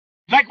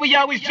Like we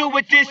always do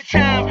with this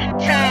time.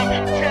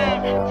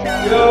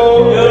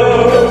 Yo,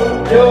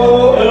 yo,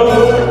 yo, yo,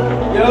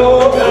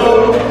 yo,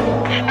 yo.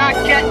 I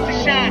got to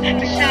shine.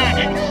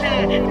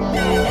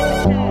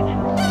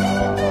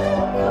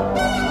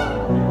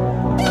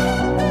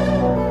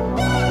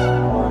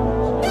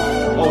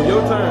 Oh,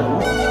 your turn.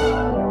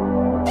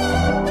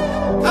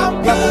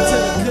 Welcome to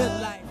the good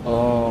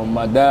life.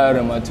 My dad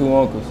and my two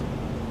uncles.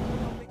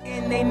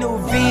 And they knew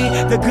V,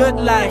 the good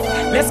life.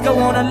 Let's go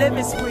on a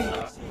living spree.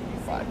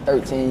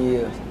 13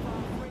 years.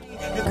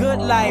 The good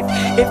life.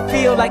 It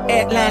feel like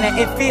Atlanta.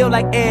 It feel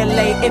like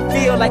LA. It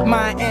feel like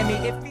Miami.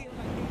 It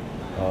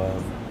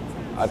feel.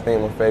 I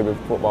think my favorite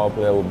football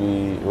player would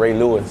be Ray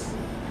Lewis,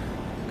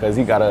 because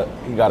he got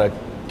a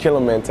killer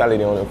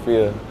mentality on the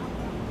field.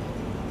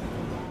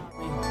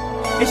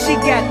 And she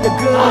got the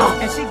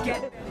good. And she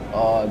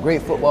got. A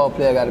great football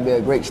player got to be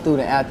a great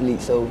student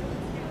athlete. So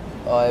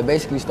it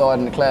basically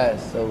started in the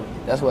class. So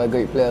that's where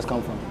great players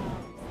come from.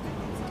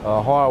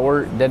 Hard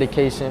work,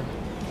 dedication,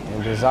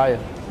 and desire.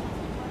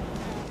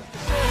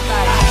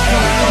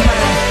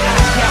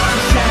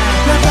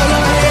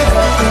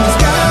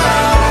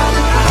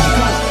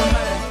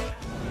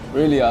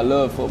 Really, I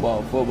love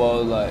football.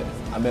 Football is like,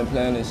 I've been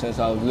playing it since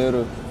I was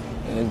little,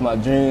 and it's my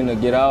dream to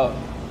get out,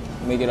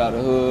 make it out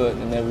of the hood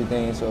and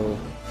everything, so.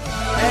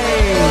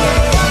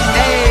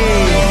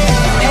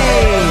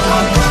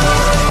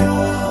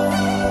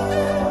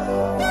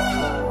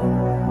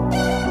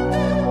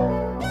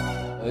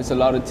 It's a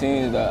lot of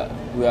teams that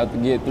we have to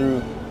get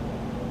through,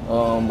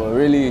 but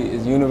really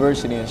it's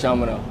University and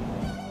Chaminade.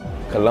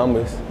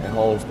 Columbus and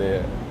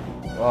Homestead.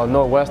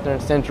 Northwestern,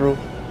 Central,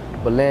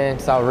 Belen,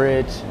 South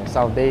Ridge, and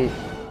South Dade.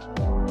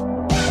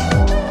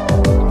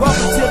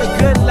 Welcome to the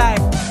good life.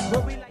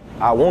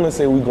 I want to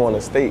say we going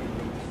to state.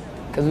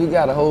 Because we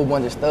got a whole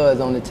bunch of studs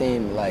on the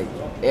team. Like,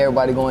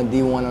 everybody going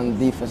D1 on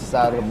the defensive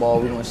side of the ball.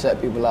 We're going to shut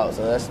people out,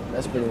 so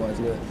that's pretty much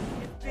good.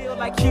 It feel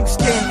like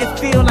Houston. It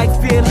feel like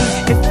Philly.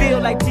 It feel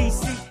like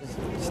DC.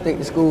 Stick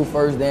to school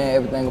first, then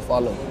everything will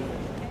follow.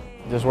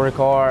 Just work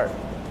hard,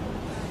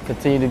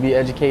 continue to be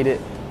educated,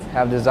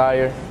 have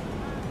desire,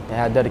 and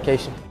have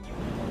dedication.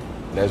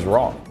 That's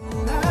raw.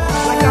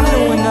 Like I'm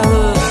doing the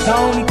hood. The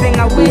only thing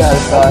I wish. We got to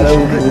start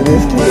over with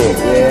this kid,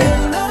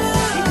 yeah.